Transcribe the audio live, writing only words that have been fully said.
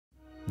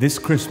This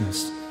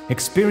Christmas,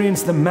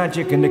 experience the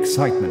magic and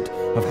excitement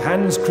of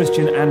Hans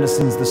Christian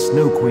Andersen's The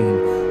Snow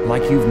Queen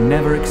like you've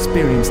never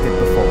experienced it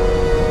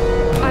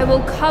before. I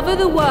will cover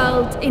the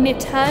world in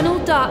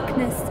eternal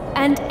darkness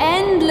and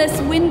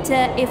endless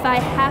winter if I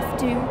have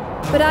to,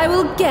 but I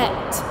will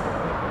get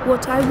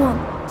what I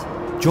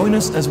want. Join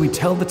us as we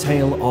tell the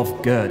tale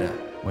of Gerda.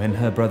 When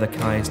her brother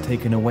Kai is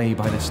taken away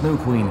by the Snow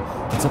Queen,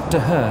 it's up to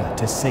her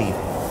to save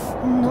him.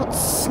 Not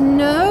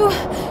snow,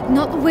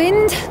 not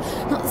wind,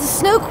 not the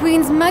Snow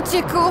Queen's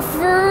magical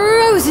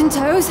frozen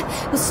toes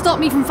will stop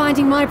me from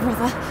finding my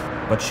brother.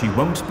 But she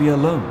won't be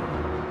alone.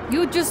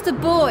 You're just a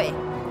boy.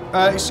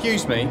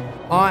 Excuse me.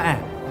 I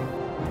am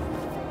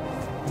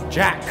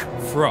Jack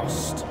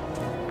Frost.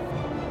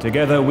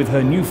 Together with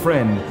her new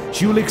friend,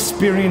 she will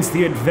experience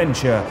the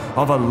adventure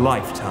of a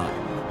lifetime,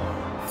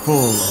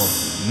 full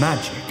of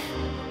magic.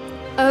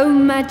 Oh,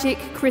 magic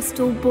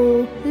crystal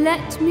ball,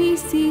 let me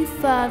see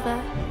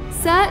further.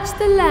 Search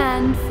the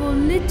land for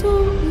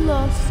little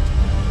lost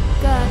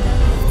Gerda.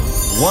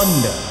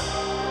 Wonder.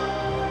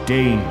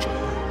 Danger.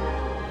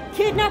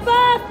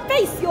 Kidnapper,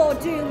 face your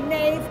doom,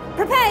 knave.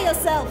 Prepare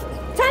yourself.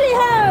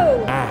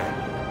 Tally-ho!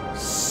 And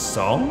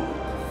song?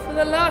 For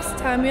the last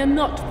time, we are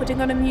not putting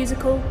on a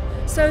musical,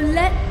 so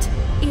let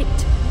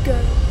it go.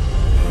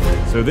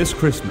 So this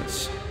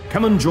Christmas,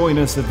 come and join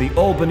us at the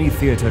Albany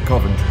Theatre,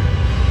 Coventry,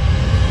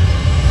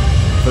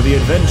 for the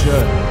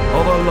adventure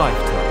of a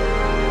lifetime.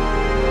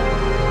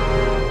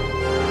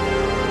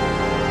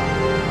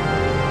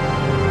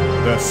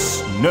 The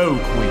Snow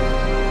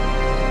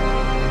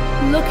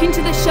Queen. Look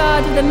into the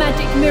shard of the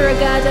magic mirror,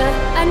 Gerda,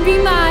 and be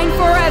mine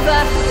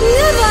forever.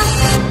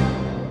 Never!